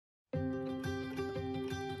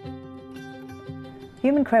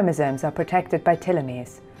Human chromosomes are protected by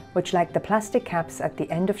telomeres, which, like the plastic caps at the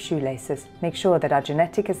end of shoelaces, make sure that our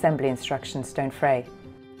genetic assembly instructions don't fray.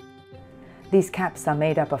 These caps are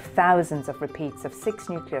made up of thousands of repeats of 6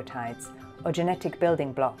 nucleotides, or genetic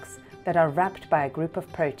building blocks, that are wrapped by a group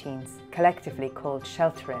of proteins, collectively called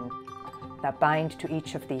shorten, that bind to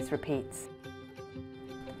each of these repeats.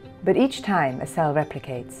 But each time a cell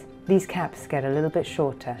replicates, these caps get a little bit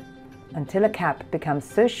shorter, until a cap becomes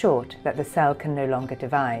so short that the cell can no longer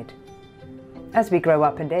divide. As we grow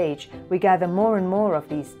up and age, we gather more and more of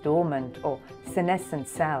these dormant or senescent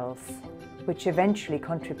cells, which eventually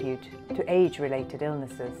contribute to age-related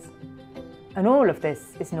illnesses. And all of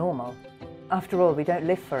this is normal. After all, we don't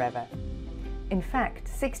live forever. In fact,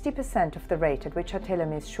 60% of the rate at which our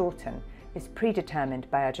telomeres shorten is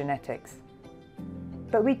predetermined by our genetics.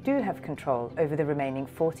 But we do have control over the remaining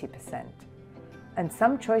 40%. And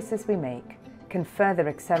some choices we make can further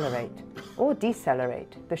accelerate or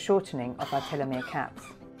decelerate the shortening of our telomere caps.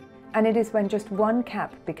 And it is when just one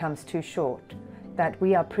cap becomes too short that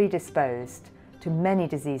we are predisposed to many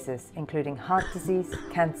diseases, including heart disease,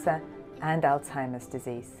 cancer, and Alzheimer's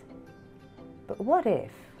disease. But what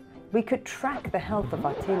if we could track the health of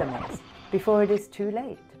our telomeres before it is too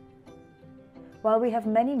late? While we have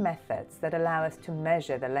many methods that allow us to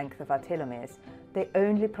measure the length of our telomeres, they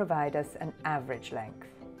only provide us an average length.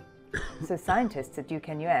 So scientists at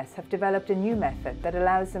Duke-NUS have developed a new method that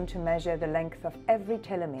allows them to measure the length of every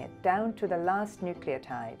telomere down to the last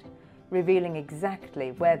nucleotide, revealing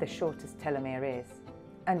exactly where the shortest telomere is.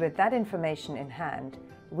 And with that information in hand,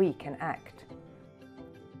 we can act.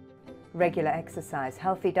 Regular exercise,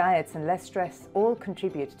 healthy diets, and less stress all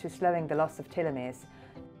contribute to slowing the loss of telomeres,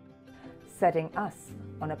 setting us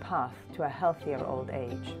on a path to a healthier old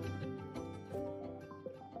age.